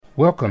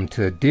Welcome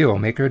to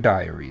Dealmaker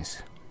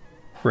Diaries,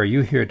 where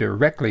you hear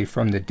directly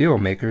from the deal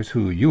makers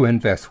who you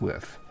invest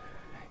with.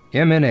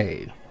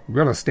 M&A,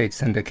 real estate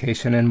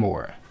syndication, and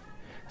more.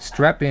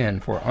 Strap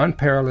in for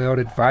unparalleled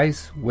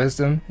advice,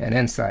 wisdom, and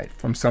insight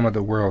from some of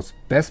the world's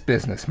best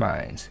business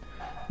minds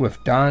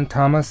with Don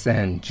Thomas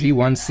and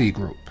G1C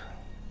Group.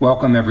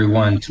 Welcome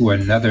everyone to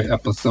another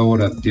episode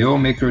of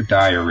Dealmaker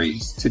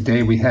Diaries.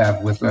 Today we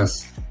have with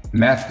us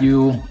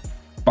Matthew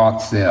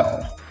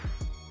Boxell.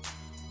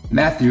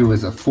 Matthew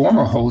is a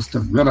former host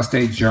of Real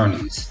Estate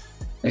Journeys,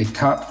 a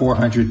top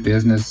 400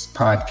 business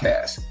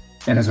podcast,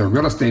 and is a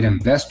real estate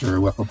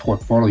investor with a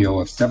portfolio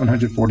of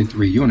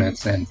 743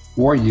 units and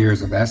 4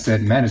 years of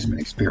asset management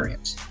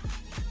experience.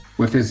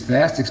 With his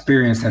vast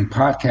experience in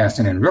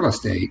podcasting and real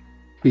estate,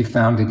 he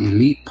founded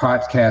Elite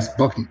Podcast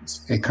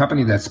Bookings, a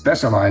company that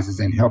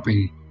specializes in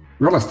helping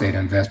real estate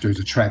investors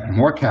attract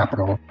more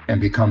capital and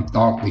become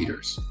thought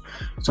leaders.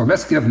 So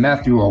let's give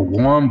Matthew a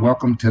warm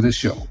welcome to the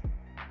show.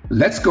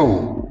 Let's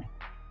go.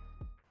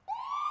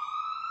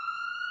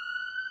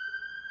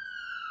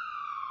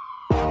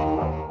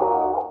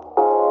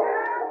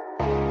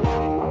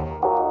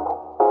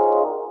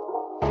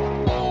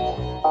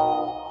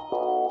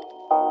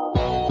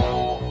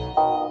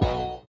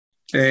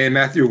 Hey,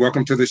 Matthew,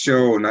 welcome to the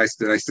show. Nice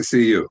to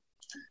see you.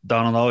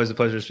 Donald, always a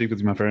pleasure to speak with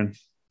you, my friend.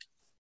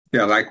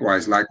 Yeah,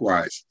 likewise.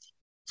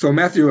 So,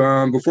 Matthew,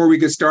 before we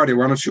get started,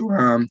 why don't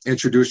you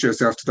introduce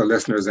yourself to the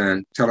listeners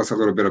and tell us a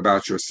little bit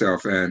about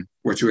yourself and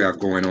what you have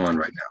going on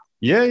right now?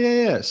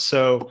 Yeah.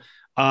 So,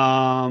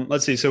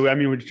 let's see. So,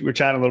 we're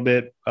chatting a little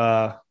bit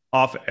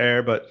off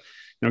air, but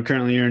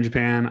currently you're in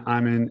Japan.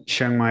 I'm in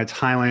Chiang Mai,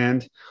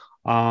 Thailand.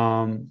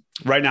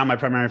 Right now, my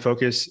primary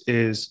focus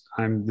is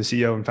I'm the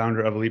CEO and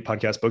founder of Elite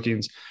Podcast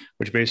Bookings,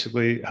 which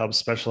basically helps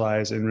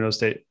specialize in real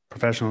estate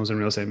professionals and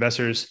real estate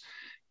investors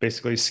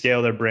basically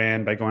scale their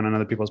brand by going on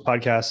other people's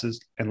podcasts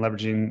and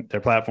leveraging their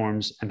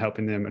platforms and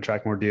helping them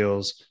attract more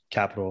deals,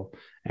 capital,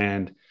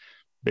 and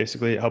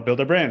basically help build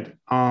their brand.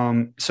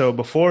 So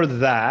before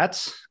that,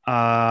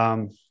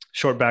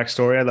 short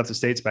backstory, I left the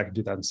States back in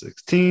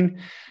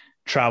 2016,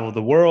 traveled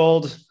the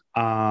world,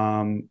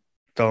 fell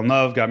in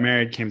love, got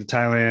married, came to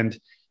Thailand,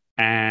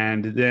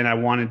 and then I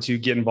wanted to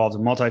get involved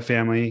in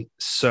multifamily.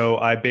 So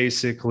I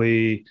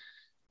basically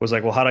was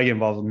like, well, how do I get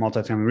involved with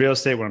multifamily real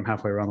estate when I'm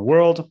halfway around the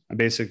world? I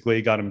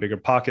basically got in bigger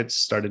pockets,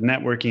 started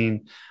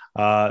networking,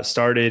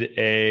 started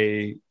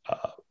a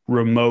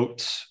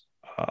remote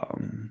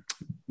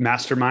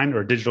mastermind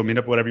or digital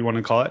meetup, whatever you want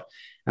to call it.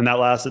 And that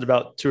lasted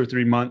about 2 or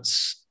 3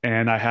 months.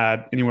 And I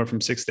had anywhere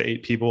from 6 to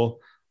 8 people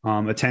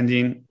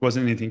attending.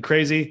 Wasn't anything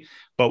crazy,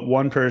 but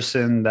one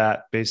person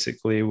that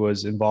basically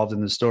was involved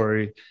in the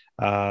story,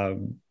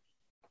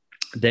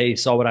 they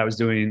saw what I was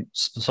doing,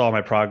 saw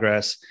my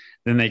progress.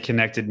 Then they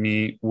connected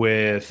me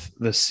with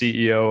the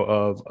CEO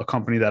of a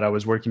company that I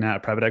was working at, a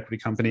private equity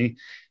company.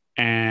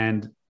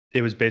 And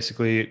it was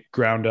basically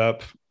ground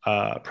up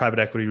private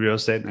equity real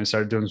estate. And I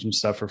started doing some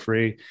stuff for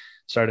free,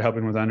 started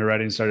helping with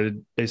underwriting,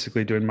 started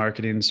basically doing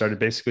marketing, started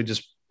basically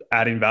just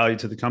adding value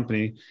to the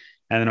company.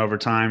 And then over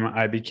time,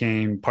 I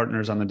became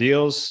partners on the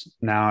deals.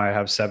 Now I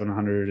have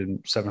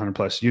 700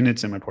 plus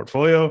units in my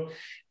portfolio.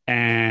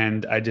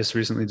 And I just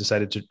recently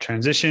decided to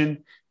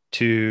transition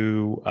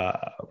to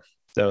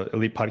the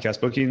Elite Podcast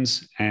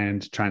Bookings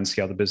and try and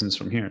scale the business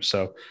from here.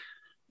 So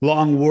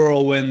long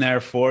whirlwind there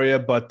for you,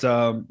 but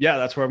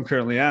that's where I'm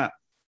currently at.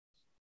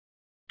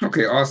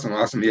 Okay,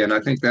 awesome. Yeah, and I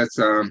think that's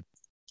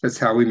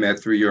how we met,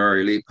 through your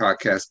Elite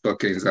Podcast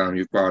Bookings.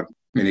 You've brought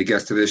many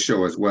guests to this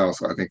show as well,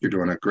 so I think you're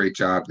doing a great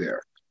job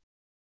there.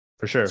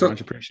 For sure, so, much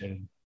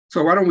appreciated.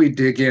 So why don't we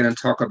dig in and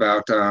talk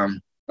about a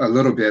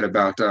little bit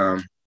about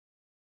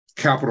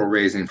capital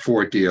raising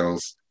for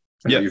deals.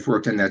 I know you've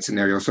worked in that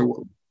scenario.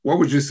 So what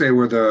would you say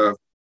we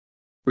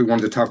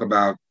wanted to talk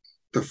about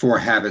the 4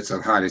 habits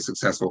of highly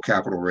successful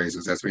capital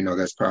raisers, as we know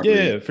that's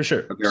probably for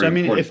sure. a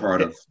very important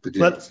part of the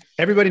deal. But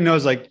everybody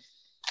knows, like,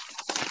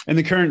 in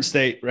the current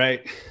state,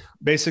 right?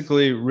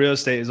 Basically, real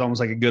estate is almost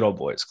like a good old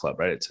boys club,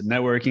 right? It's a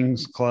networking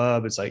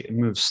club. It's like, it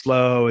moves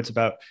slow. It's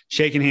about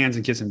shaking hands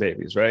and kissing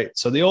babies, right?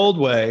 So the old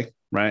way,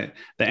 right,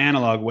 the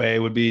analog way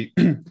would be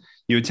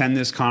you attend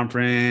this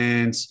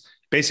conference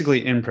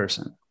basically in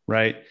person,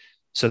 right?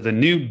 So the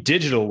new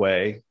digital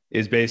way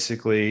is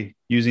basically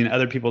using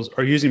other people's,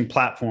 or using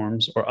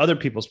platforms or other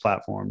people's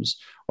platforms,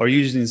 or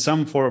using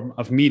some form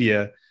of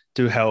media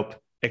to help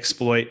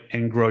exploit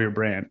and grow your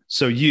brand.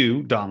 So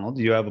you, Donald,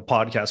 you have a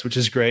podcast, which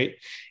is great.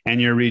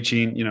 And you're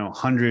reaching,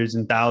 hundreds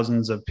and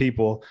thousands of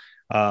people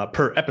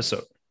per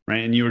episode,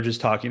 right? And you were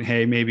just talking,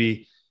 hey,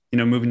 maybe,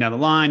 moving down the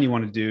line, you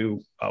want to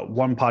do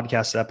 1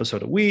 podcast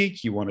episode a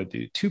week. You want to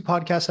do 2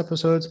 podcast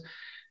episodes.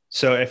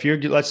 So if you're,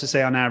 let's just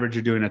say on average,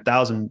 you're doing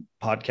 1,000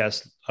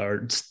 podcasts or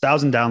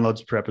 1,000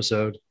 downloads per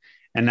episode.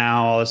 And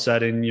now all of a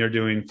sudden you're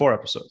doing 4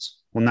 episodes.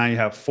 Well, now you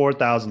have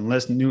 4,000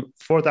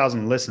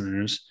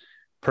 listeners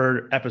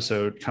per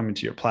episode coming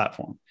to your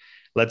platform.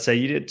 Let's say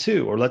you did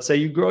 2, or let's say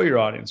you grow your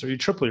audience or you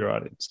triple your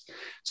audience.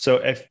 So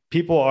if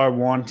people are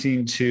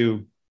wanting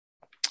to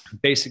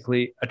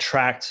basically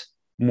attract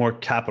more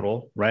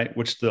capital, right?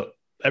 Which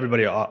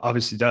everybody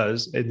obviously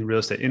does in the real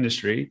estate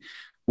industry.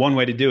 One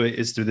way to do it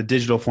is through the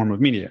digital form of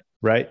media,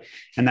 right?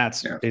 And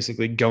that's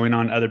basically going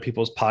on other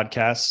people's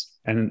podcasts.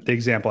 And the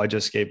example I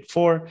just gave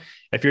before,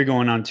 if you're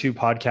going on 2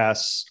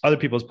 podcasts, other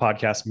people's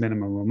podcasts,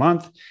 minimum a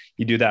month,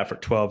 you do that for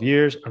 12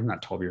 years. I'm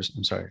not 12 years.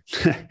 I'm sorry.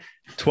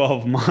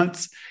 12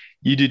 months.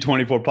 You do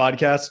 24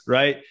 podcasts,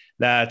 right?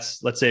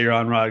 That's, let's say you're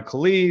on Rod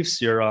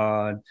Khleif's, you're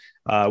on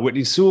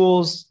Whitney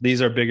Sewell's.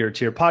 These are bigger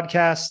tier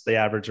podcasts. They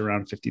average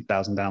around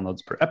 50,000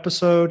 downloads per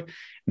episode.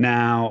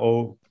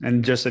 Now,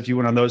 and just if you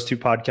went on those 2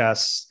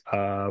 podcasts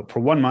for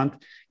 1 month,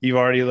 you've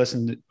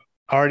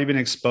already been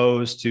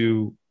exposed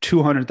to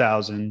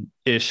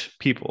 200,000-ish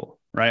people,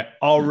 right?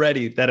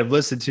 Already that have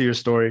listened to your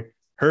story,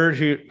 heard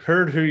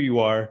who you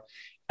are.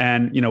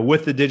 And,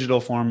 with the digital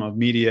form of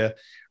media,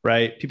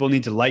 right? People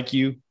need to like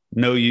you,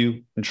 know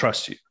you, and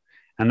trust you.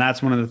 And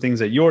that's one of the things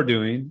that you're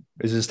doing,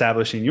 is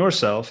establishing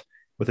yourself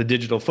with a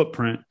digital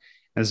footprint.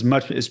 As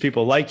much as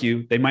people like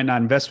you, they might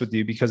not invest with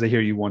you because they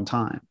hear you one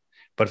time.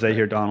 But if they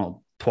hear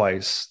Donald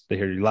twice, they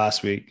hear you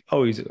last week,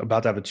 oh, he's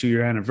about to have a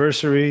 2-year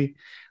anniversary,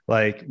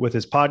 like with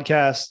his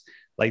podcast.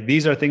 Like,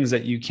 these are things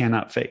that you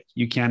cannot fake.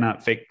 You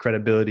cannot fake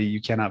credibility.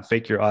 You cannot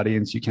fake your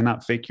audience. You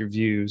cannot fake your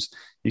views.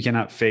 You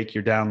cannot fake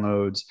your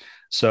downloads.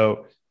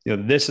 So,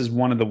 this is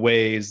one of the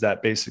ways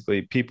that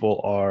basically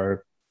people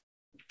are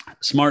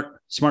smart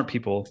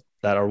people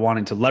that are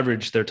wanting to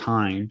leverage their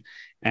time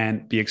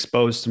and be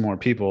exposed to more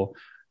people.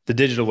 The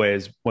digital way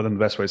is one of the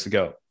best ways to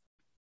go.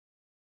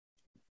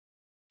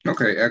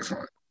 Okay,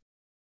 excellent.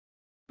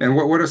 And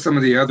what are some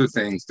of the other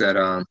things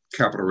that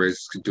capital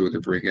raises could do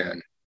to bring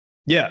in?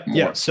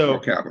 Yeah.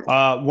 So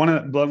one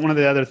of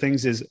the other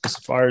things is, as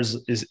far as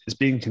is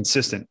being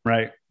consistent,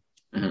 right?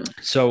 Mm-hmm.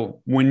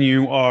 So when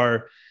you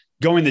are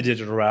going the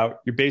digital route,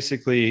 you're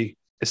basically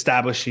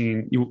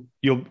establishing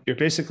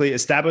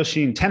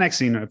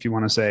 10xing, if you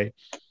want to say,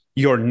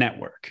 your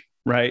network,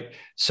 right?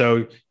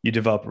 So you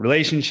develop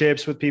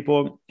relationships with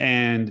people,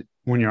 and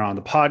when you're on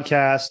the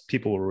podcast,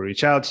 people will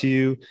reach out to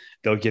you.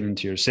 They'll get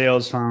into your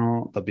sales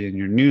funnel. They'll be in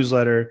your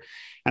newsletter.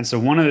 And so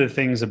one of the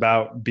things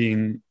about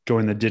going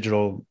the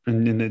digital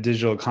in the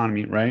digital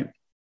economy, right,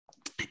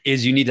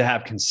 is you need to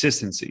have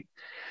consistency.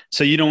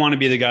 So you don't want to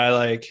be the guy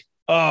like,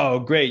 oh,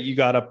 great, you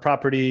got a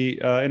property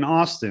in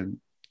Austin.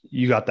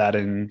 You got that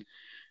in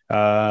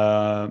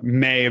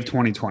May of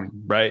 2020,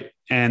 right?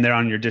 And they're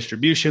on your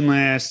distribution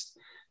list.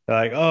 They're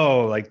like,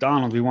 oh, like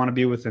Donald, we want to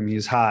be with him.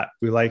 He's hot.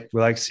 We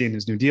like seeing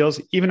his new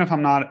deals. Even if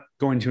I'm not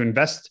going to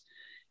invest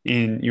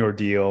in your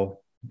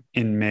deal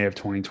in May of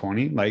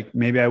 2020, like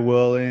maybe I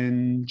will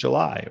in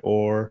July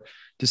or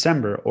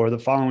December or the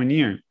following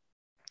year.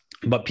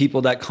 But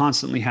people that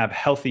constantly have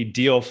healthy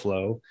deal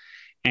flow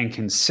and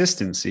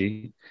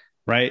consistency,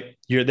 right?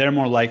 They're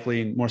more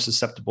likely and more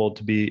susceptible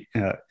to be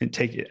and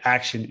take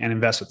action and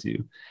invest with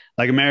you.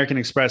 Like American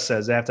Express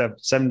says, they have to have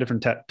 7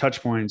 different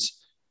touch points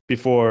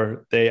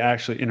before they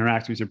actually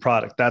interact with your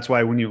product. That's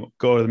why when you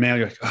go to the mail,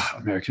 you're like, oh,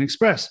 American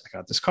Express, I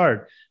got this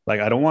card. Like,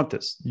 I don't want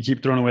this. You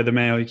keep throwing away the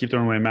mail. You keep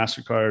throwing away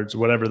MasterCards,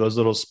 whatever those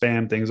little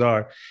spam things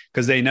are,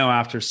 because they know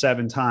after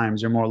 7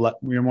 times you're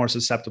more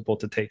susceptible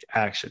to take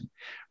action,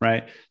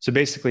 right? So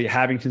basically,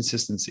 having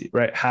consistency,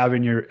 right?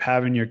 Having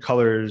your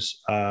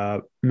colors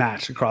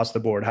match across the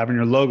board, having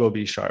your logo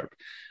be sharp,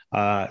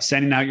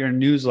 sending out your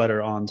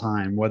newsletter on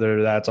time,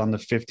 whether that's on the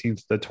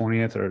 15th, the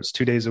 20th, or it's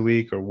 2 days a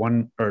week,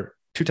 or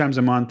 2 times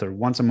a month, or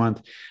once a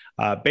month.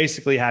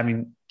 Basically,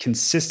 having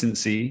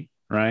consistency,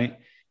 right?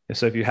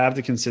 So if you have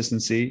the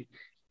consistency,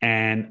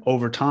 and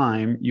over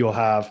time, you'll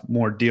have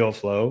more deal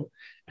flow,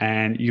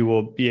 and you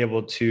will be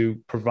able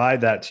to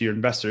provide that to your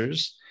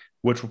investors,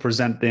 which will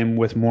present them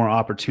with more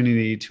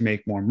opportunity to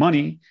make more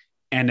money.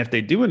 And if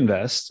they do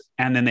invest,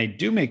 and then they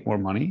do make more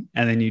money,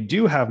 and then you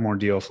do have more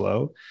deal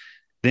flow,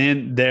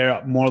 then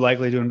they're more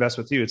likely to invest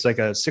with you. It's like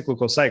a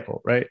cyclical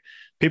cycle, right?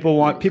 People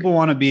want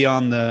to be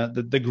on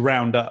the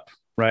ground up,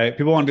 right?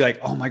 People want to be like,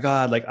 oh my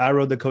God, like I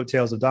rode the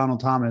coattails of Donald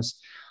Thomas.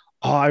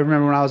 Oh, I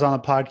remember when I was on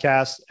the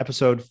podcast,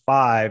 episode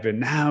 5, and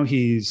now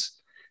he's,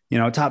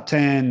 top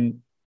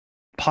 10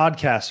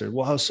 podcaster.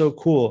 Wow, so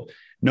cool.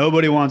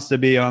 Nobody wants to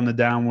be on the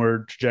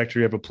downward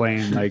trajectory of a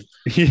plane. Like,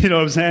 you know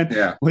what I'm saying?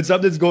 Yeah. When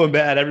something's going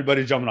bad,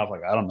 everybody's jumping off.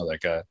 Like, I don't know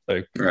that guy.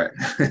 Like, right.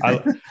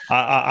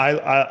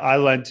 I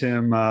lent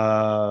him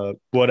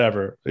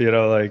whatever.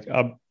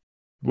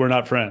 We're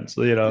not friends.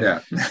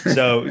 Yeah.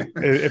 So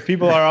if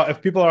people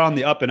are on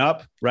the up and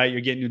up, right? You're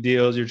getting new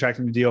deals. You're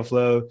attracting new deal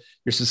flow.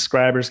 Your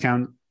subscriber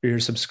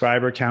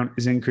count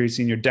is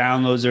increasing. Your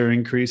downloads are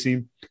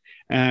increasing.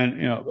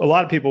 And a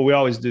lot of people, we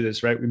always do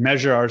this, right? We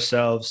measure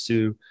ourselves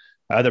to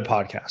other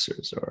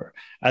podcasters or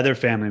other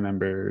family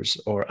members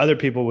or other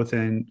people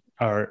within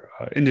our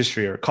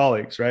industry or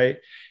colleagues, right?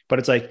 But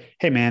it's like,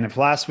 hey man, if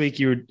last week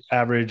you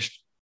averaged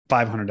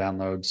 500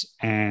 downloads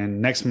and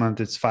next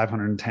month it's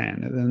 510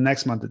 and then the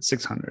next month it's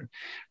 600,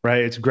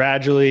 right? It's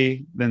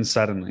gradually, then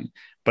suddenly.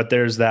 But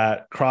there's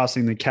that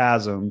crossing the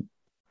chasm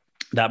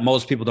that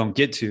most people don't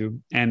get to.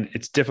 And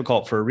it's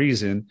difficult for a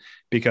reason,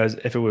 because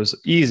if it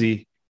was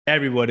easy,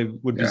 everybody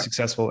would be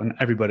successful and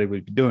everybody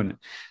would be doing it.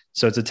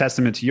 So it's a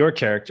testament to your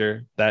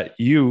character that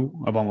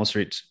you have almost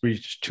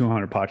reached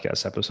 200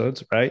 podcast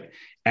episodes, right?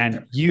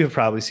 And you have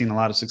probably seen a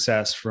lot of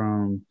success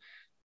from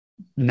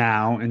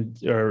now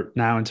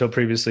until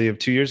previously of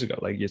 2 years ago.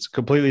 Like it's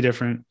completely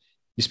different.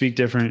 You speak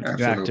different,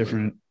 you act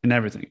different, and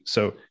everything.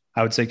 So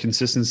I would say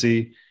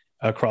consistency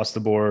across the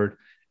board,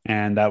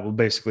 and that will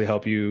basically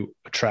help you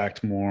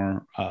attract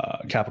more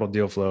capital,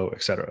 deal flow,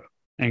 et cetera,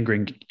 and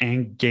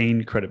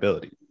gain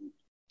credibility.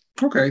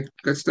 Okay,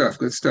 good stuff.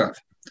 Good stuff.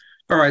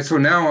 All right, so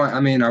now I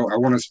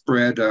want to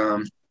spread.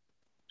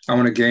 I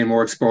want to gain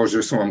more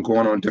exposure, so I'm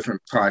going on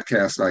different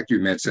podcasts, like you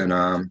mentioned,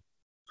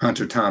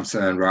 Hunter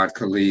Thompson, Rod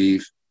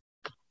Khleif,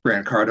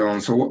 Grant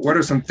Cardone. So, what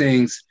are some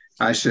things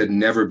I should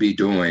never be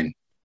doing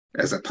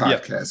as a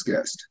podcast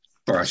guest?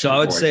 So I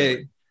would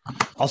say,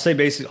 I'll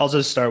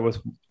just start with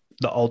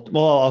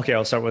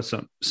I'll start with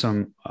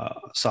some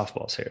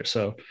softballs here.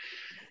 So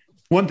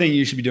one thing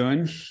you should be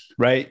doing,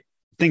 right?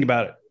 Think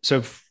about it.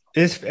 So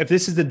if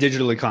this is the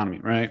digital economy,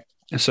 right?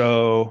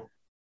 So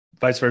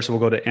vice versa,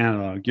 we'll go to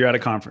analog. You're at a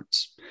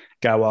conference.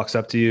 Guy walks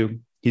up to you.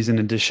 He's in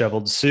a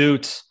disheveled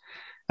suit,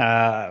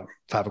 5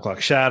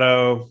 o'clock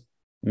shadow.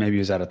 Maybe he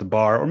was out at the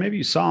bar, or maybe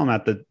you saw him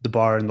at the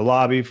bar in the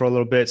lobby for a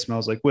little bit,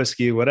 smells like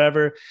whiskey,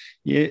 whatever.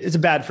 It's a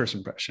bad first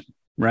impression,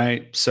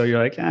 right? So you're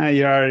like,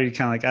 you're already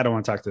kind of like, I don't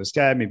want to talk to this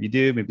guy. Maybe you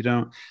do, maybe you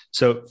don't.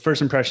 So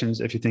first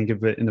impressions, if you think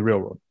of it in the real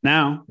world.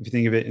 Now, if you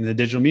think of it in the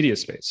digital media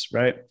space,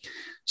 right?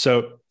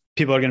 So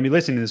people are going to be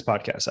listening to this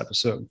podcast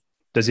episode.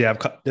 Does he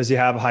have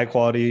high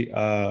quality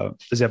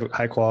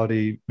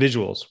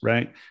visuals,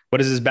 right? What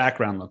does his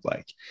background look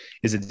like?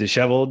 Is it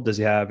disheveled? Does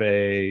he have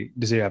a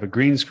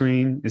green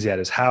screen? Is he at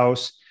his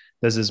house?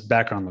 Does his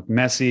background look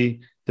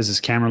messy? Does his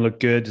camera look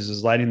good? Does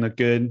his lighting look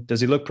good? Does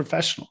he look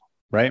professional,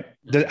 right?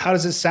 How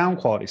does his sound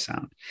quality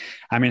sound?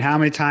 I mean, how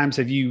many times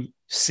have you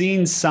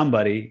seen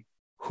somebody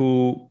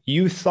who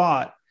you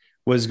thought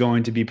was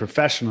going to be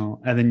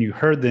professional, and then you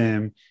heard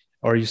them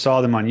or you saw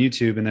them on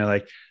YouTube and they're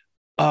like,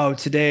 oh,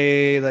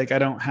 today, like I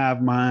don't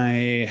have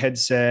my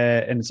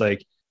headset. And it's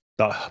like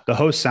the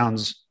host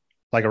sounds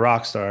like a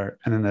rock star.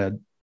 And then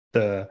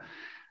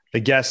the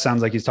guest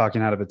sounds like he's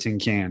talking out of a tin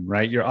can,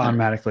 right? You're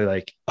automatically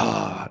like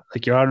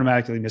you're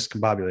automatically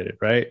miscombobulated,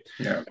 right?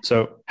 Yeah.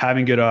 So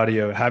having good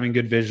audio, having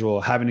good visual,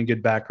 having a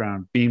good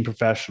background, being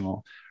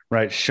professional,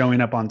 right?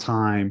 Showing up on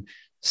time,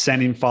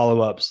 sending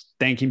follow-ups,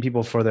 thanking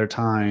people for their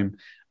time.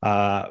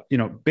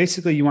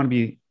 Basically you want to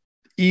be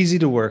easy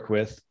to work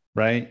with,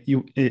 right?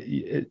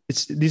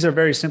 These are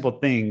very simple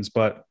things,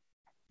 but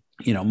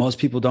most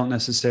people don't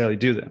necessarily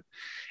do them.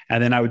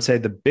 And then I would say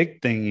the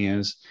big thing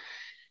is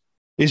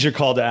your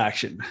call to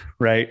action,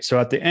 right? So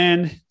at the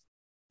end,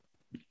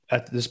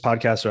 at this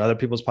podcast or other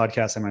people's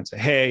podcasts, I might say,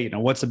 hey,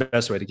 what's the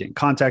best way to get in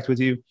contact with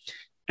you?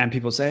 And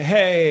people say,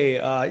 hey,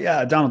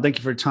 Donald, thank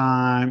you for your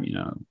time.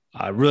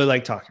 I really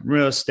like talking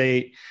real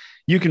estate.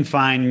 You can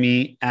find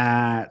me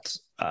on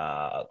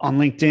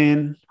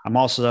LinkedIn. I'm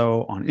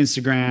also on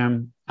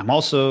Instagram. I'm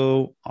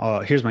also,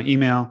 here's my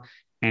email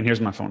and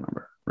here's my phone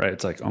number, right?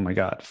 It's like, oh my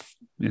God,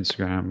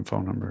 Instagram,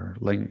 phone number,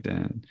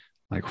 LinkedIn,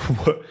 like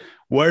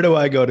where do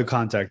I go to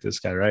contact this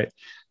guy, right?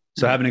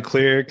 So having a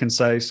clear,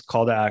 concise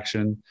call to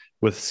action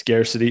with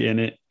scarcity in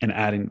it and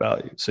adding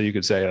value. So you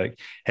could say like,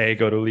 hey,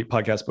 go to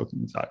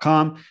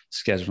elitepodcastbookings.com,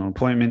 schedule an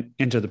appointment,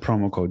 enter the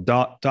promo code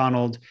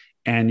Donald,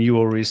 and you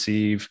will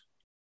receive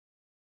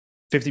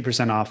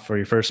 50% off for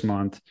your first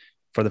month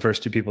for the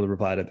first 2 people to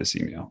reply to this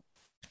email.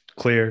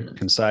 Clear,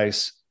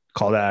 concise,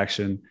 call to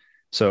action.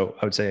 So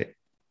I would say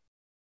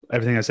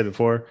everything I said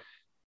before,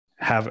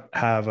 as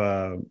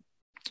far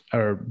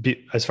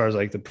as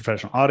like the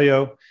professional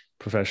audio,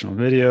 professional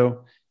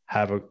video,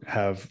 have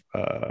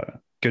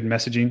good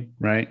messaging,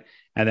 right?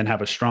 And then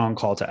have a strong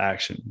call to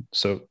action.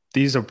 So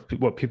these are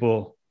what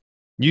people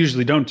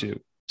usually don't do.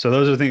 So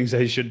those are things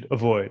they should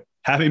avoid: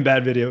 having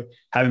bad video,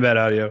 having bad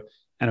audio,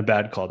 and a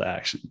bad call to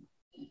action.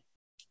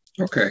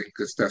 Okay,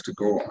 good stuff to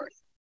go on.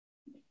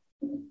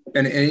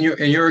 And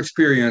in your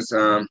experience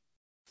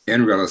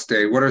in real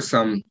estate, what are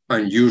some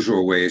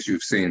unusual ways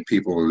you've seen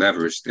people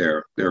leverage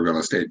their real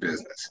estate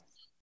business?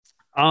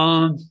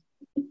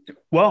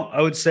 Well,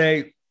 I would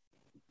say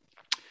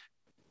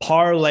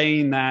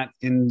parlaying that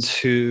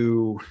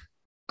into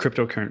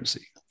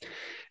cryptocurrency,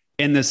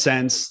 in the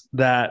sense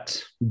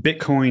that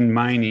Bitcoin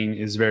mining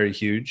is very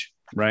huge,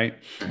 right?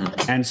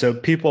 Mm-hmm. And so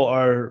people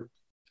are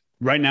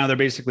right now, they're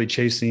basically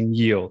chasing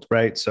yield,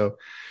 right? So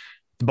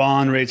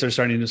bond rates are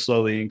starting to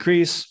slowly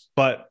increase,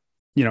 but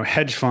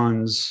hedge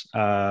funds,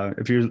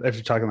 if you're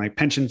talking like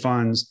pension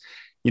funds,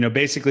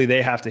 basically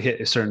they have to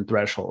hit a certain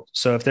threshold.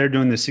 So if they're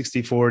doing the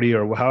 60-40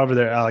 or however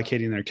they're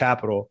allocating their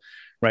capital,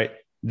 right,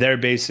 they're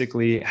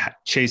basically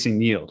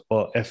chasing yield.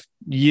 Well, if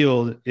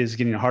yield is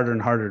getting harder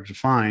and harder to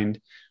find,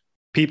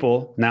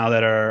 people now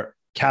that are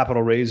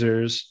capital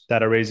raisers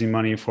that are raising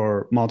money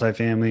for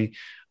multifamily,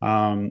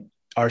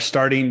 are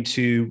starting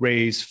to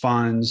raise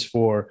funds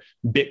for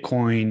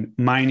Bitcoin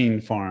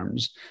mining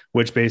farms,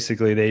 which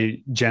basically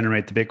they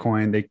generate the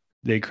Bitcoin, they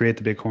they create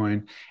the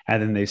Bitcoin,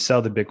 and then they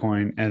sell the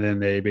Bitcoin, and then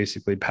they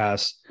basically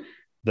pass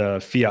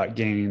the fiat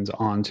gains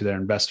on to their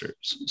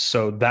investors.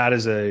 So that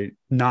is a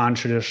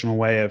non-traditional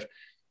way of,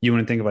 you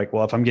wouldn't think of like,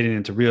 well, if I'm getting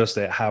into real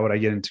estate, how would I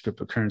get into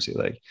cryptocurrency?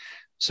 Like,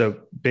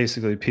 so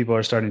basically people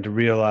are starting to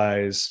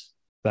realize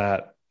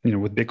that, you know,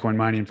 with Bitcoin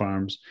mining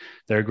farms,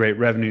 they're a great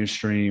revenue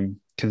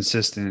stream,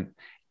 consistent,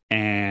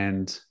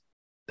 and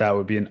that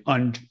would be an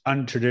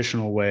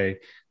untraditional way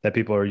that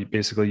people are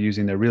basically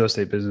using their real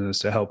estate business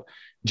to help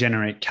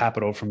generate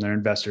capital from their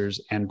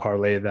investors and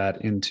parlay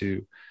that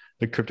into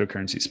the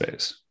cryptocurrency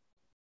space.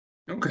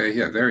 Okay,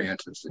 yeah, very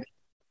interesting.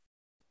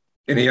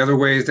 Any other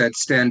ways that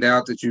stand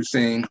out that you've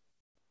seen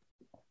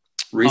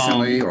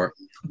recently, or?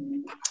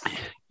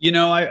 You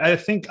know, I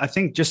think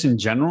just in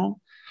general,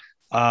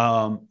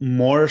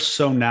 more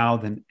so now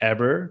than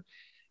ever,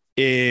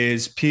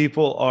 is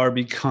people are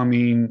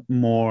becoming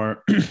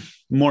more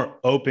more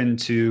open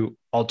to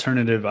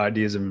alternative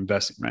ideas of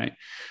investing, right?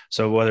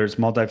 So whether it's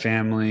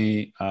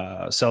multifamily,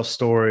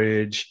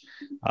 self-storage,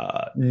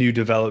 new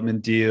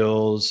development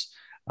deals,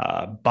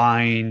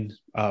 buying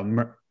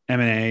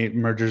M&A,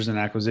 mergers and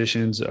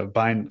acquisitions, of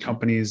buying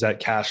companies that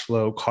cash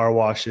flow, car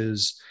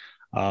washes,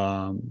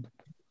 laundromats.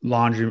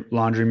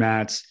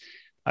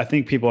 I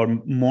think people are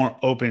more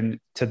open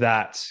to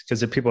that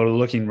because if people are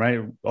looking,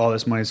 right, all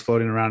this money is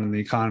floating around in the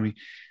economy.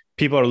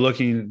 People are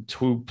looking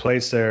to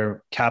place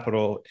their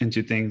capital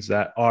into things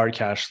that are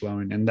cash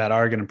flowing and that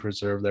are going to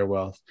preserve their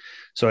wealth.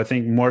 So I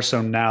think more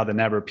so now than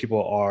ever,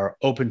 people are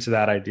open to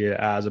that idea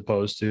as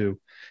opposed to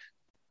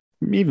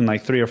even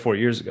like 3 or 4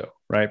 years ago,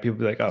 right? People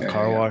be like, oh,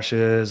 car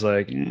washes,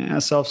 like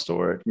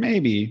self-storage,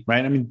 maybe,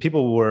 right? I mean,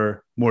 people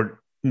were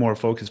more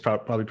focused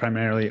probably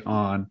primarily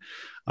on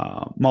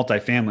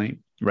multifamily,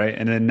 right?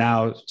 And then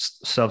now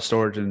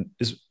self-storage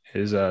is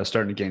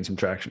starting to gain some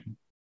traction.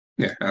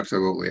 Yeah,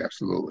 absolutely.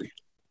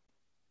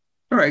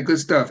 All right, good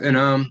stuff.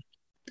 And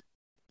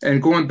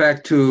going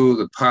back to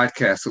the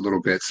podcast a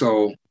little bit.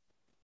 So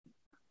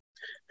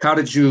how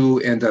did you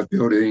end up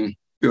building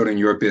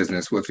your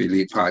business with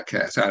Elite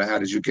Podcast? How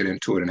did you get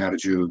into it, and how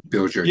did you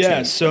build your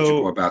team? So how did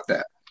you go about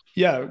that?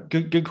 Yeah,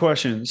 good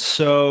question.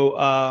 So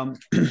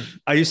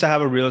I used to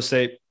have a real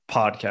estate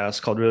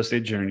podcast called Real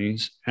Estate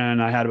Journeys,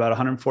 and I had about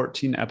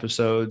 114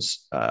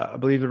 episodes. I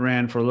believe it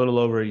ran for a little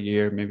over a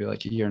year, maybe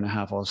like a year and a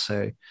half, I'll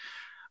say.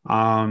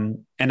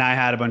 And I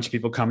had a bunch of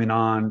people coming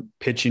on,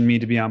 pitching me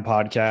to be on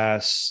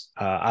podcasts.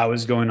 I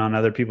was going on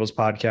other people's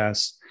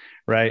podcasts,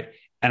 right?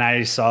 And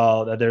I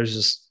saw that it was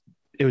just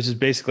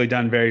basically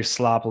done very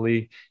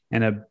sloppily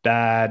in a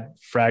bad,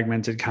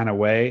 fragmented kind of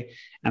way.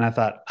 And I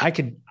thought I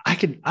could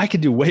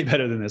do way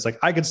better than this. Like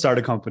I could start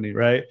a company,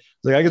 right?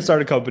 Like I could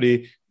start a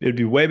company. It'd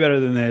be way better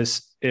than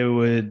this. It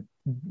would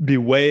be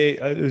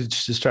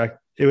it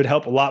would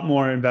help a lot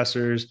more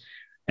investors,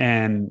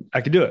 and I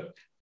could do it.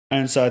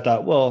 And so I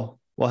thought, well,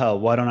 hell,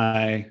 why don't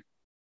I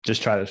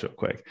just try this real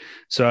quick?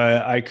 So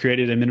I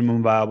created a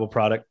minimum viable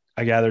product.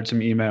 I gathered some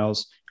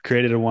emails,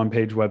 created a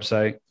one-page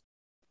website,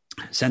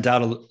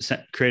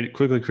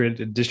 quickly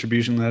created a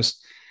distribution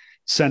list,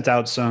 sent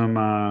out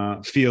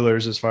some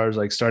feelers as far as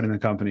like starting the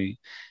company.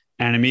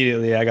 And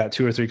immediately I got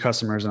 2 or 3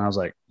 customers, and I was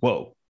like,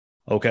 whoa,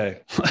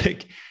 okay.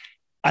 Like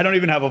I don't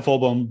even have a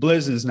full-blown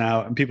business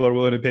now, and people are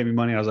willing to pay me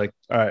money. I was like,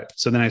 all right.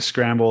 So then I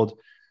scrambled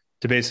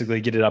to basically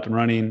get it up and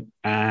running.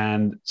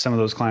 And some of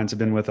those clients have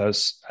been with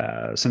us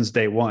since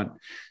day one.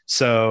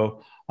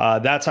 So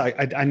that's how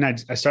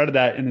I started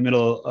that in the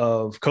middle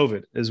of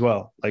COVID as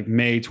well, like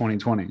May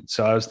 2020.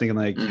 So I was thinking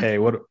like, hey,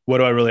 what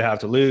do I really have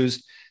to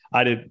lose?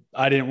 I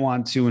didn't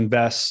want to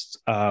invest.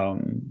 I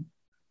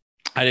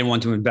didn't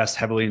want to invest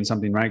heavily in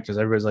something, right? Because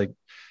everybody's like,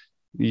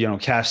 you know,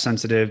 cash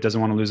sensitive, doesn't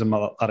want to lose a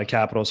lot of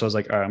capital. So I was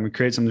like, all right, I'm going to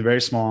create something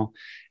very small.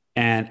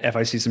 And if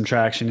I see some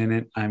traction in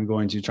it, I'm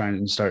going to try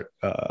and start,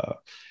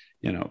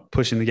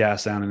 pushing the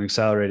gas down and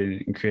accelerating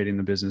it and creating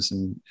the business.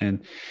 And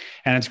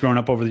it's grown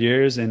up over the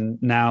years. And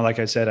now, like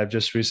I said, I've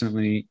just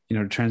recently,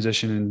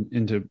 transitioned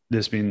into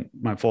this being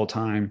my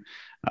full-time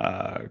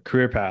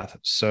career path.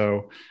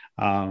 So,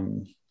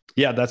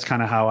 that's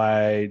kind of how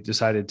I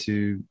decided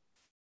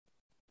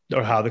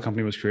or how the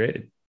company was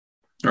created.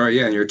 All right.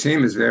 Yeah. And your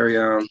team is very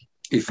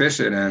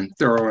efficient and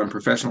thorough and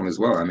professional as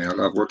well. I mean, I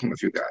love working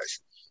with you guys.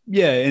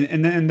 Yeah.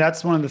 And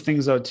that's one of the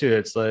things though, too.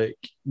 It's like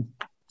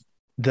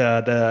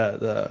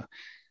the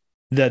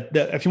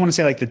if you want to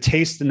say like the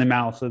taste in the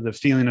mouth of the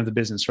feeling of the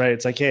business, right?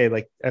 It's like, hey,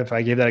 like if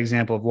I gave that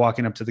example of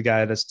walking up to the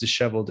guy that's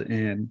disheveled at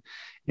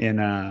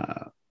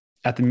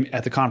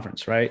the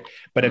conference, right?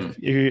 But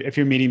if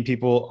you're meeting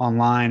people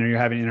online or you're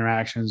having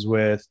interactions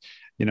with,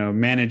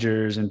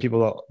 managers and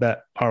people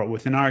that are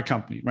within our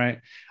company, right?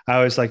 I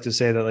always like to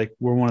say that like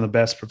we're one of the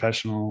best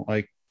professional,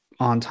 like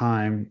on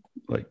time,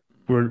 like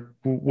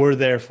we're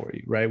there for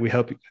you, right? We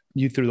help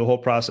you through the whole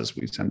process.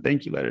 We send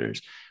thank you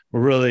letters. We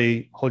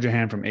really hold your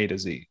hand from A to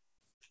Z.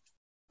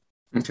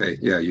 Okay.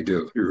 Yeah, you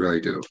do. You really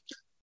do.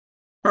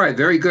 All right.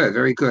 Very good.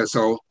 Very good.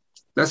 So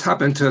let's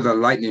hop into the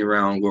lightning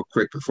round real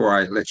quick before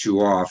I let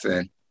you off.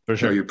 And for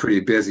sure, you're pretty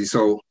busy.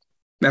 So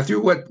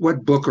Matthew,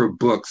 what book or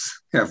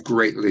books have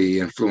greatly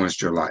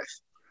influenced your life?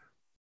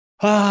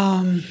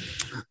 Um,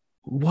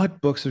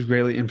 what books have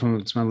greatly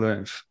influenced my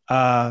life?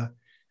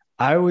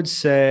 I would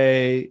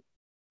say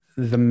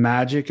The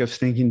Magic of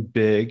Thinking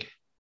Big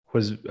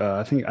was,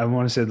 I think I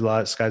want to say the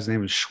last guy's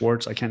name was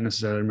Schwartz. I can't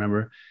necessarily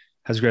remember.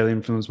 Has greatly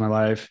influenced my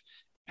life.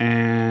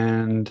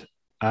 And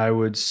I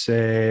would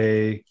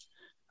say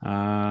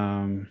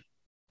um,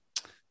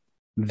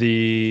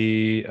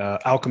 The Okay.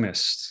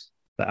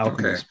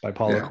 Alchemist by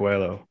Paulo Yeah.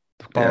 Coelho.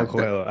 Yeah. Paulo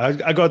Coelho.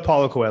 I go with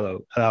Paulo Coelho,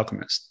 The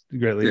Alchemist.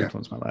 Greatly Yeah.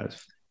 influenced my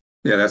life.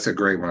 Yeah. That's a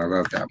great one. I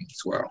love that one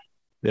as well.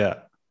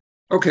 Yeah.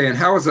 Okay. And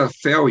how has a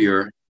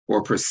failure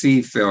or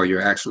perceived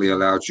failure actually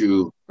allowed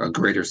you a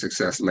greater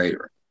success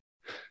later?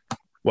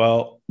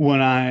 Well,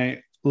 when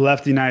I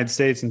left the United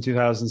States in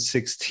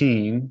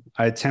 2016,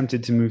 I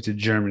attempted to move to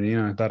Germany,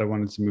 and I thought I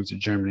wanted to move to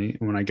Germany.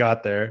 And when I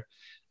got there,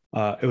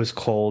 it was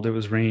cold, it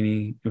was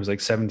rainy, it was like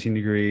 17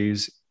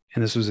 degrees,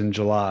 and this was in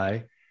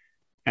July.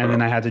 And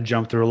then Oh, I had to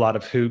jump through a lot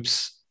of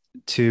hoops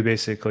to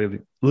basically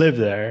live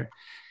there.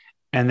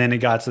 And then it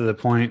got to the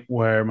point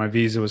where my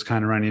visa was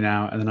kind of running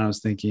out. And then I was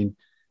thinking,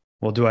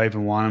 well, do I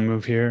even want to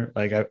move here?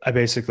 Like I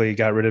basically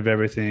got rid of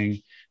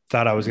everything,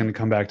 thought I was going mhm. to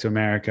come back to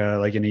America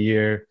like in a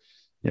year,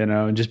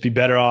 and just be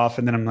better off.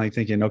 And then I'm like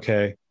thinking,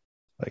 okay,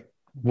 like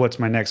what's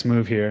my next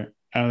move here?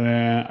 And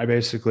then I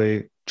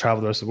basically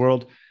traveled the rest of the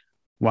world,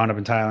 wound up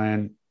in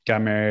Thailand,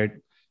 got married,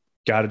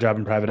 got a job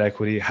in private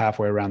equity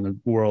halfway around the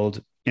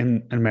world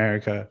in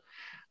America.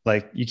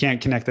 Like you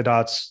can't connect the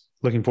dots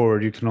looking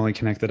forward. You can only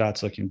connect the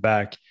dots looking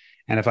back.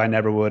 And if I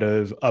never would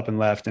have up and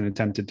left and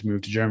attempted to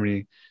move to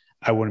Germany,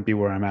 I wouldn't be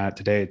where I'm at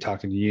today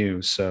talking to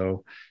you.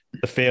 So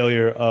the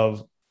failure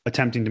of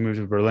attempting to move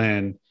to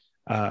Berlin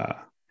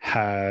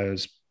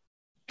has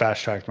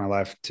fast tracked my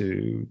life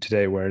to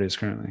today where it is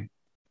currently.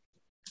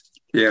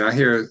 Yeah. I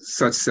hear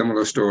such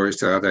similar stories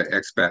to other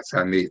expats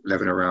I meet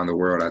living around the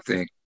world. I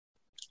think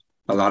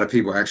a lot of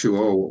people actually,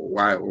 oh,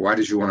 why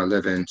did you want to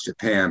live in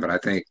Japan? But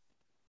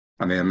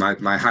I mean, my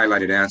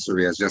highlighted answer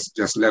is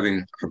just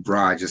living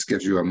abroad just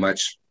gives you a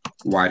much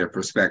wider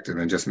perspective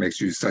and just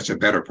makes you such a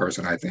better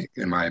person, I think,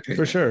 in my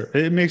For opinion. sure.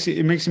 It makes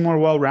you more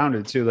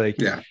well-rounded too. Like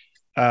Yeah,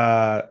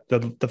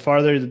 the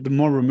farther, the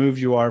more removed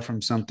you are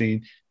from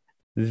something,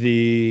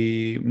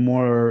 the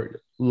more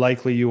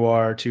likely you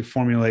are to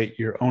formulate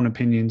your own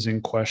opinions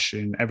and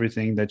question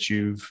everything that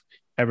you've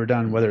ever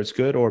done, whether it's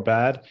good or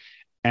bad.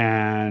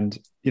 And,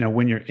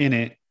 when you're in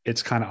it,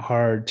 it's kind of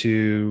hard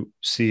to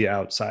see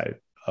outside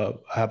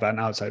of have an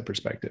outside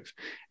perspective.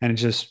 And it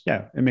just,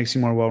 yeah, it makes you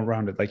more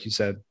well-rounded, like you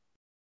said.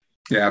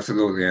 yeah,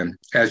 absolutely. And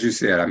as you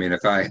said, I mean,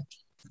 if I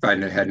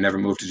had never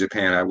moved to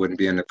Japan, I wouldn't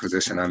be in the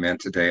position I'm in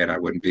today, and I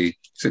wouldn't be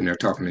sitting there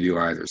talking to you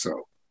either.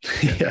 So,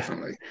 yeah, Yeah.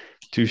 definitely.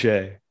 Touche.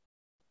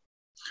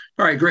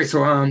 All right, great.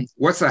 So,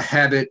 what's a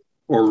habit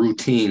or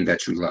routine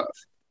that you love?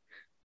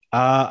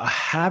 A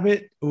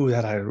habit. Ooh,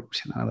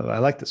 I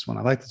like this one.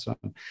 I like this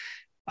one.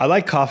 I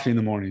like coffee in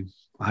the morning.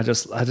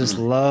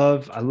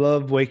 Mm, I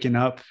love waking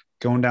up,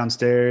 going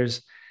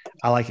downstairs.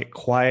 I like it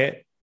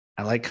quiet.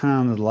 I like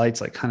kind of the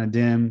lights like kind of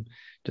dim,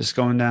 just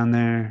going down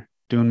there,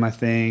 doing my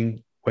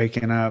thing,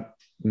 waking up,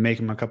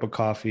 making my cup of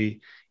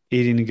coffee,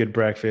 eating a good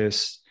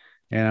breakfast,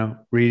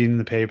 reading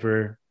the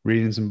paper,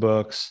 reading some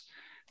books,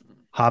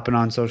 hopping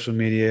on social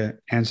media,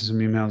 answering some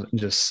emails, and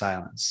just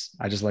silence.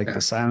 I just like the yeah.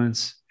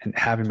 silence and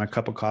having my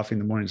cup of coffee in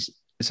the morning.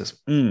 It's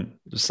just, there's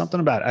something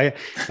about it.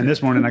 And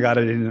this morning I got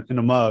it in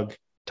a mug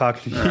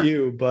talking to Uh,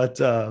 you. But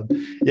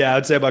yeah, I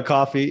would say about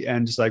coffee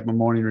and just like my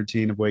morning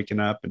routine of waking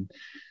up and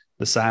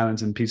the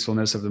silence and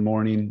peacefulness of the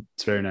morning.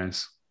 It's very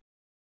nice.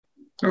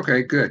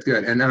 okay, good,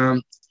 good.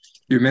 And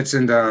you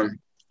mentioned one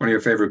of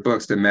your favorite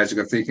books, The Magic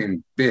of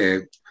Thinking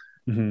Big.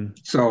 Mm-hmm.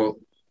 So,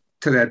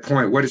 to that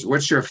point,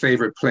 what's your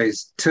favorite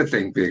place to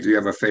think big? Do you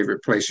have a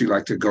favorite place you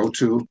like to go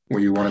to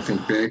when you want to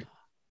think big?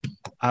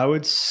 I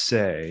would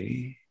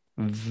say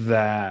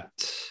that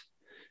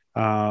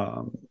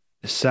um,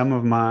 some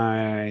of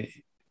my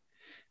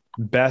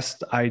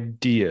best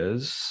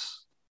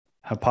ideas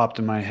have popped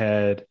in my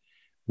head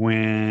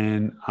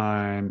when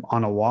I'm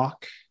on a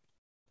walk,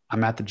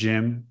 I'm at the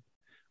gym,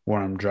 or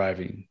I'm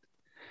driving.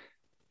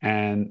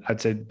 And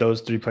I'd say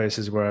those three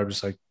places where I'm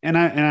just like, and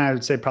I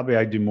would say probably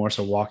I do more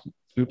so walking.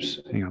 Oops,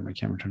 hang on, my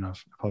camera turned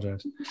off. I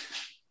apologize.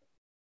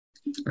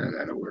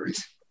 No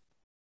worries.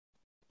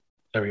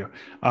 There we go.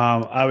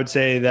 I would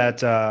say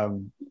that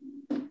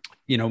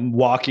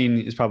walking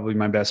is probably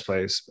my best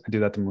place. I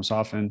do that the most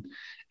often,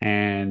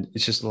 and it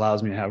just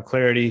allows me to have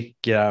clarity,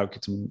 get out,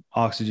 get some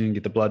oxygen,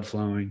 get the blood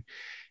flowing,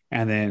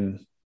 and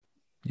then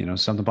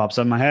something pops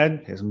up in my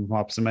head. Something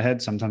pops in my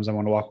head. Sometimes I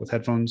want to walk with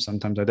headphones.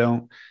 Sometimes I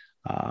don't.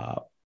 Uh,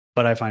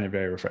 but I find it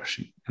very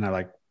refreshing, and I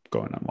like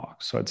going on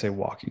walks. So I'd say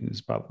walking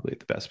is probably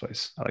the best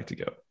place I like to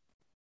go.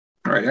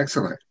 All right,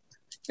 excellent.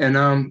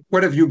 And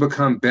what have you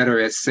become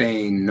better at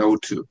saying no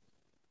to?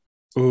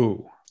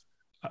 Ooh,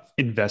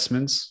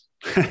 investments.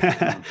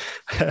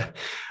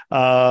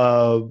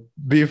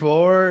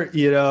 Before,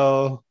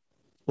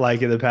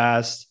 like in the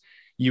past,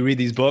 you read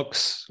these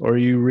books or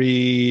you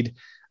read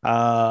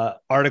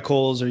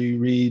articles or you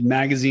read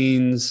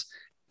magazines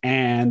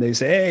and they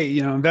say, hey,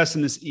 invest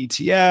in this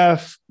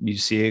ETF. You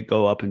see it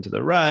go up into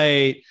the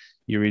right.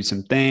 You read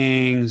some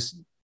things.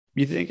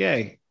 You think,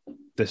 hey,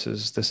 this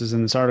is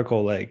in this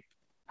article. Like,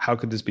 how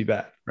could this be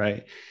bad?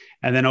 Right.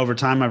 And then over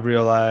time, I've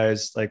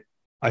realized, like,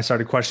 I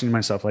started questioning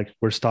myself, like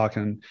we're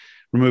talking,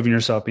 removing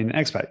yourself being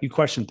an expat. You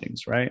question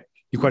things, right?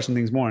 You question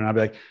things more. And I'll be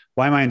like,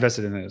 why am I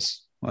invested in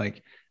this?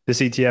 Like,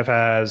 this ETF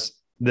has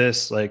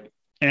this, like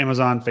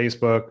Amazon,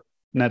 Facebook,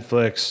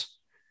 Netflix.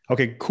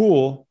 Okay,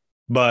 cool.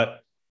 But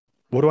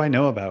what do I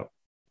know about?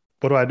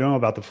 What do I know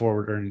about the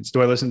forward earnings?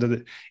 Do I listen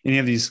to any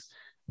of these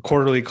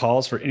quarterly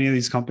calls for any of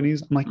these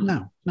companies? I'm like,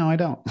 no, I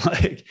don't.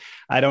 Like,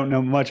 I don't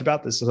know much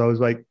about this. So I was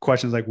like,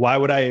 questions like, why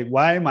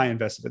am I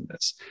invested in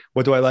this?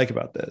 What do I like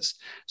about this?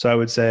 So I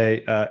would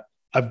say,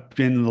 I've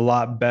been a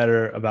lot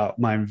better about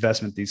my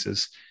investment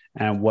thesis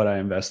and what I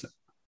invest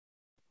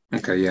in.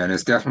 Okay. Yeah. And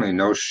there's definitely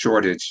no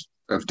shortage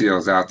of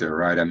deals out there,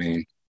 right? I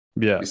mean,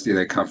 Yeah. you see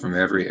they come from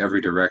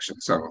every direction.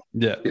 So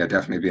yeah,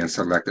 definitely being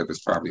selective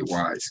is probably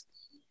wise.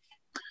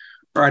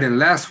 All right. And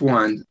last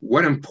one,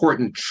 what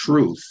important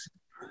truth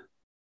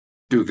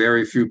do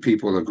very few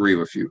people agree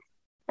with you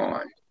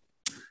on?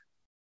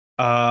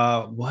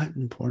 What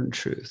important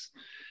truth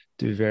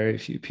do very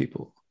few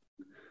people?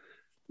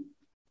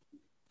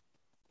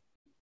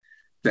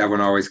 That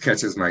one always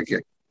catches my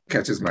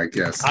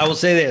guess. I will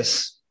say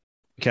this.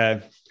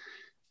 Okay.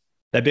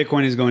 That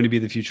Bitcoin is going to be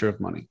the future of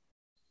money.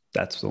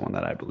 That's the one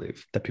that I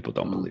believe, that people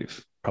don't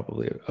believe,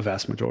 probably a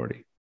vast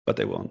majority, but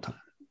they will in time.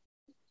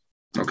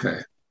 Okay.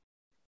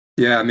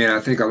 Yeah. I mean, I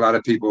think a lot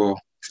of people,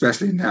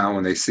 especially now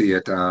when they see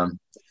it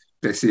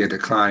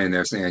decline and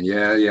they're saying,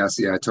 yeah,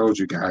 see, I told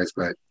you guys.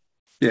 But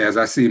yeah, as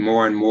I see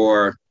more and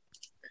more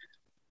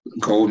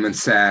Goldman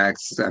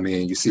Sachs, I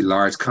mean, you see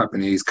large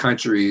companies,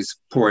 countries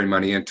pouring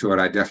money into it,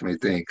 I definitely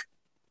think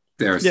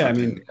there's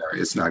something there.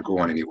 It's not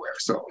going anywhere.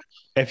 So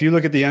if you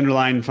look at the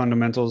underlying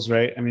fundamentals,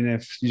 right? I mean,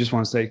 if you just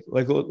want to say,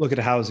 like, look at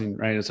housing,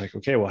 right? It's like,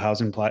 okay, well,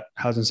 housing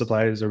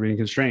supplies are being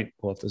constrained.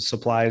 Well, if the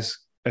supply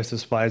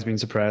is being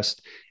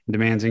suppressed and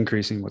demand's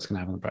increasing, what's going to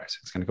happen to the price?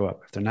 It's going to go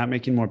up. If they're not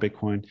making more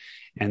Bitcoin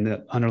and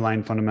the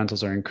underlying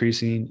fundamentals are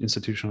increasing,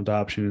 institutional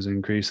adoption is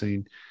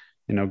increasing,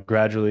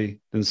 gradually,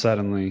 then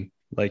suddenly,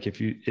 like if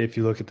you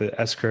look at the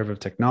S curve of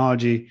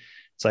technology,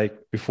 it's like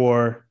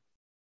before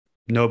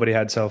nobody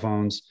had cell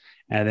phones.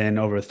 And then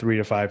over 3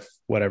 to 5,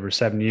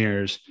 7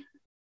 years,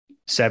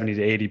 70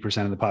 to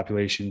 80% of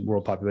the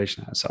world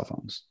population has cell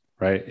phones,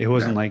 right? It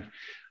wasn't like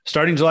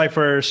starting July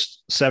 1st,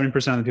 70%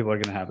 of the people are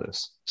going to have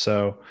this.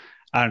 So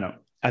I don't know.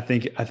 I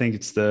think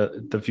it's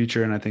the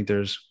future, and I think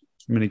there's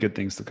many good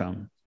things to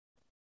come.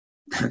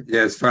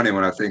 Yeah, it's funny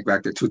when I think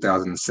back to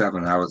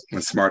 2007,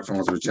 when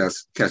smartphones were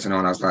just catching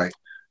on, I was like,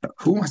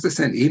 who wants to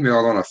send email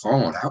on a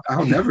phone?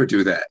 I'll never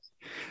do that.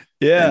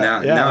 Yeah,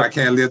 and now I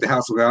can't leave the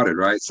house without it,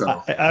 right? So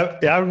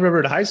I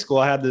remember in high school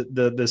I had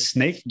the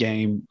snake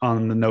game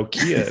on the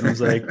Nokia, and it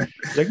was like and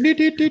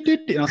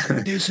I was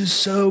like, this is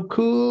so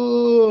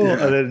cool.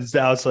 Yeah. And then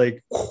now it's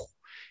like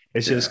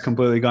it's just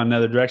completely gone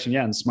another direction.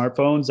 Yeah, and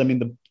smartphones. I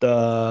mean,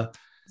 the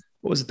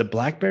what was it? The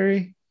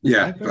BlackBerry.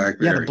 Yeah,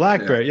 BlackBerry. Yeah, the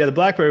BlackBerry. Yeah, the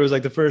BlackBerry was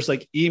like the first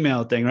like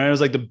email thing, right? It was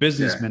like the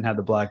businessmen had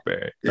the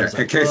BlackBerry. Yeah,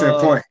 like, case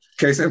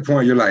in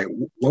point, you're like,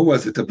 what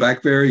was it? The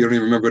BlackBerry? You don't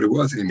even remember what it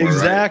was anymore.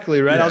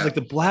 Exactly, right? Yeah. I was like,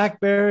 the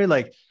BlackBerry,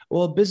 like,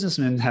 well,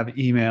 businessmen have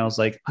emails.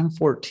 Like, I'm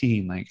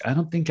 14. Like, I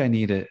don't think I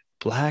need a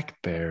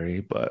BlackBerry,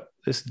 but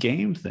this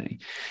game thing.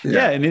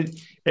 Yeah, and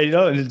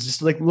it's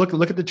just like look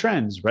at the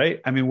trends, right?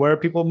 I mean, where are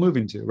people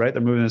moving to, right?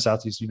 They're moving to the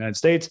Southeast United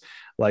States,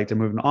 like they're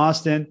moving to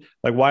Austin.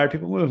 Like, why are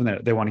people moving there?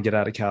 They want to get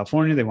out of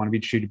California. They want to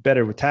be treated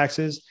better with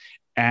taxes.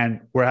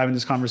 And we're having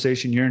this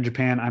conversation. You're in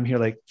Japan. I'm here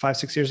like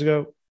 5-6 years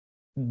ago.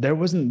 There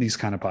wasn't these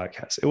kind of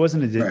podcasts. It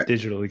wasn't a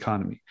digital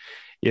economy.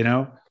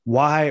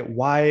 Why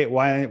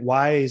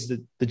is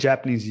the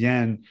Japanese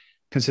yen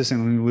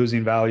consistently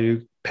losing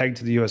value pegged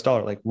to the US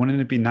dollar? Like,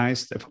 wouldn't it be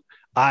nice if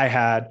I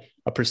had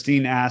a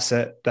pristine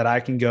asset that I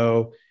can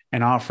go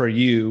and offer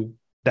you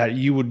that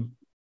you would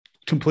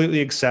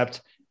completely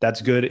accept,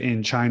 that's good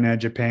in China,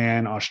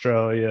 Japan,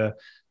 Australia,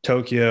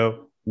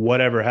 Tokyo,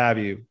 whatever have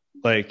you?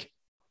 Like,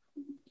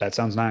 that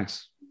sounds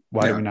nice.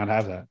 Why do we not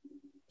have that?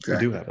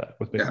 Exactly. We do have that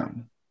with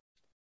Bitcoin.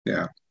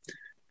 Yeah.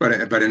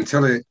 But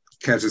until it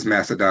catches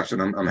mass adoption,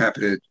 I'm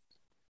happy to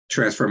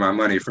transfer my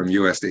money from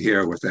US to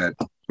here with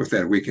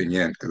that weakened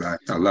yen, because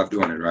I love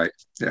doing it, right?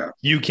 Yeah.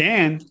 You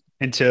can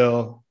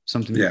until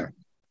something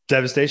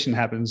devastation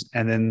happens,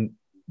 and then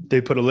they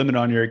put a limit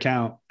on your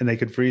account and they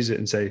could freeze it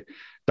and say,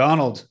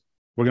 Donald,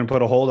 we're going to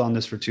put a hold on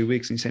this for 2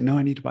 weeks. And you say, no,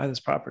 I need to buy this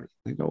property.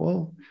 They go,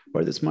 well,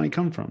 where did this money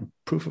come from?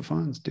 Proof of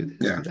funds, do this,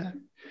 do that.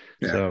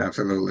 Yeah, so,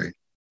 absolutely.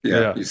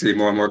 Yeah, you see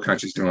more and more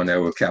countries doing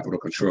that with capital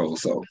control.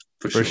 So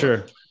for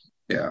sure.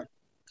 Yeah.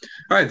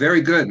 All right.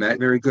 Very good, Matt.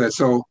 Very good.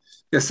 So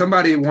if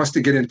somebody wants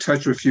to get in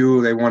touch with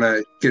you, they want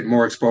to get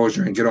more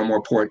exposure and get on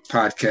more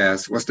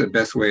podcasts, what's the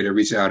best way to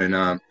reach out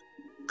and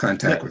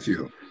contact with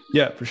you?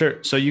 Yeah, for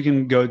sure. So you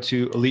can go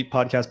to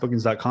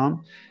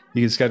elitepodcastbookings.com.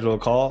 You can schedule a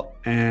call.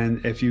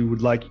 And if you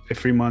would like a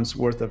free month's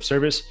worth of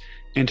service,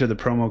 enter the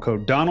promo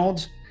code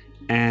Donald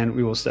and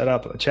we will set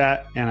up a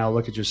chat, and I'll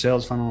look at your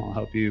sales funnel. I'll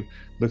help you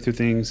look through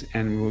things,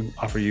 and we'll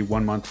offer you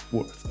 1 month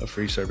worth of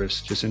free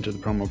service. Just enter the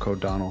promo code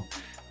Donald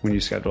when you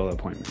schedule an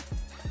appointment.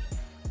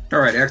 All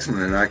right,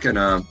 excellent. I can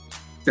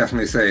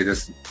definitely say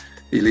this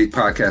Elite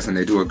Podcast, and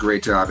they do a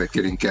great job at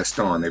getting guests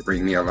on. They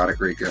bring me a lot of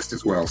great guests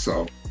as well.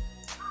 So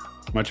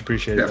much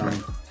appreciated,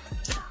 Donald.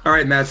 All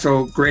right, Matt.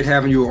 So great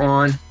having you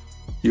on.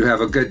 You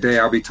have a good day.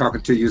 I'll be talking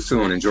to you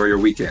soon. Enjoy your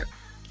weekend.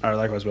 All right,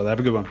 likewise, brother. Have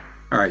a good one.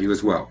 All right, you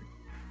as well.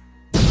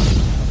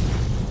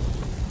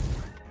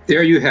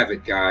 There you have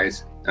it,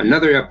 guys.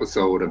 Another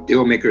episode of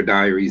Dealmaker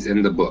Diaries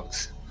in the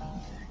books.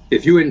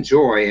 If you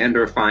enjoy and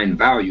or find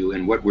value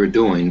in what we're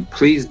doing,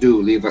 please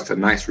do leave us a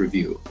nice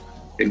review.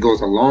 It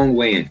goes a long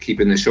way in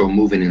keeping the show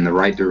moving in the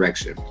right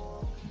direction.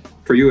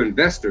 For you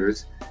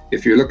investors,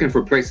 if you're looking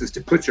for places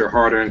to put your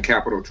hard-earned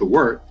capital to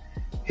work,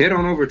 head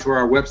on over to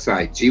our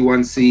website,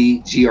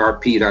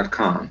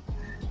 g1cgrp.com,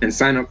 and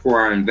sign up for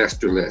our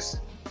investor list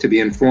to be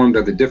informed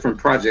of the different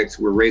projects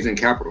we're raising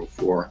capital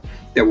for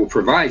that will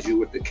provide you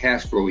with the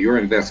cash flow your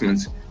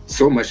investments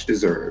so much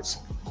deserves.